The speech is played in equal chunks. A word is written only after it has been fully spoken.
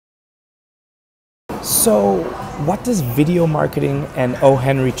So what does video marketing and O.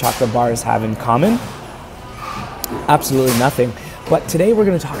 Henry chocolate bars have in common? Absolutely nothing. But today we're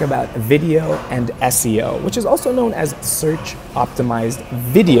going to talk about video and SEO, which is also known as search optimized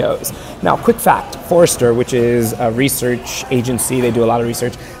videos. Now, quick fact, Forrester, which is a research agency, they do a lot of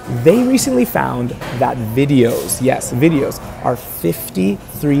research, they recently found that videos, yes, videos, are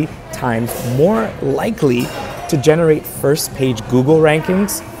 53 times more likely to generate first page Google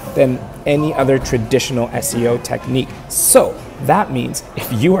rankings than any other traditional SEO technique. So that means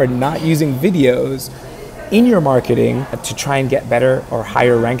if you are not using videos in your marketing to try and get better or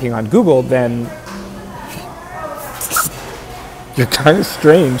higher ranking on Google, then you're kind of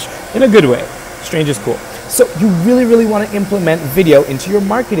strange in a good way. Strange is cool. So you really want to implement video into your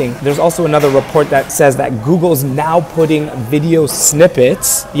marketing. There's also another report that says that Google's now putting video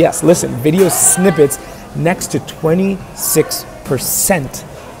snippets, yes, listen, video snippets next to 26%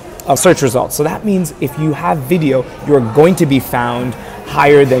 of search results. So that means if you have video, you're going to be found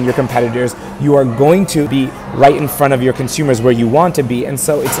higher than your competitors. You are going to be right in front of your consumers where you want to be. And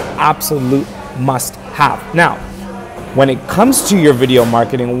so it's an absolute must have. Now, when it comes to your video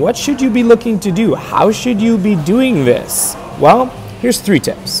marketing, what should you be looking to do? How should you be doing this? Well, here's 3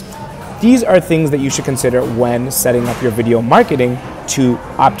 tips. These are things that you should consider when setting up your video marketing to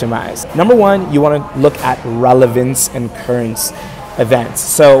optimize. Number 1, you want to look at relevance and current events.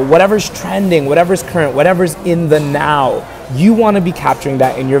 So whatever's trending, whatever's current, whatever's in the now, you want to be capturing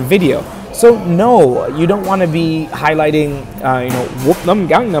that in your video. So no, you don't want to be highlighting, whoop them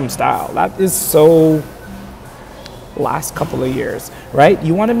Gangnam Style. That is so last couple of years, right?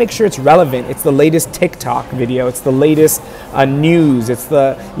 You want to make sure it's relevant. It's the latest TikTok video. It's the latest news. It's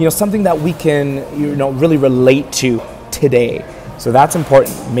the, something that we can, really relate to today. So that's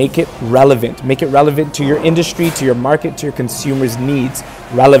important. Make it relevant. Make it relevant to your industry, to your market, to your consumers' needs.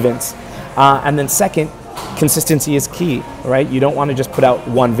 Relevance. And then second, consistency is key, right? You don't want to just put out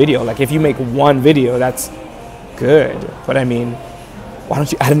one video. Like if you make one video, that's good. But I mean, why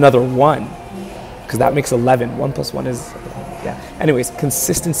don't you add another one? Because that makes 11. 1 plus 1 is, yeah. Anyways,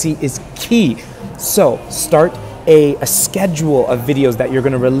 consistency is key. So start a schedule of videos that you're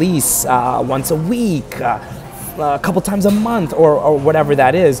going to release once a week, a couple times a month, or whatever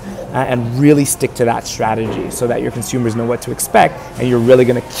that is, and really stick to that strategy so that your consumers know what to expect and you're really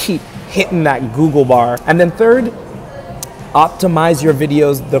going to keep hitting that Google bar. And then third, optimize your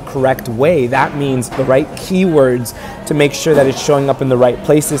videos the correct way. That means the right keywords to make sure that it's showing up in the right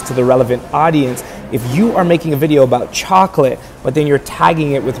places to the relevant audience. If you are making a video about chocolate, but then you're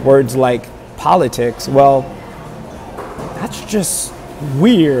tagging it with words like politics, well, that's just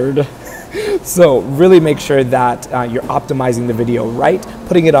weird. So really make sure that you're optimizing the video right,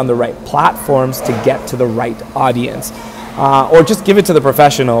 putting it on the right platforms to get to the right audience. Or just give it to the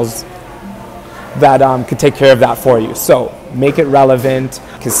professionals that could take care of that for you. So make it relevant,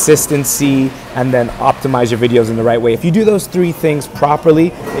 consistency, and then optimize your videos in the right way. If you do those 3 things properly,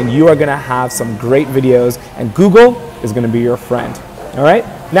 then you are gonna have some great videos and Google is gonna be your friend. All right?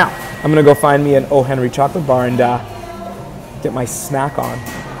 Now, I'm gonna go find me an O. Henry chocolate bar and get my snack on.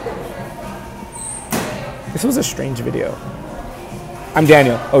 This was a strange video. I'm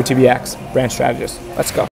Daniel, OTBx, brand strategist. Let's go.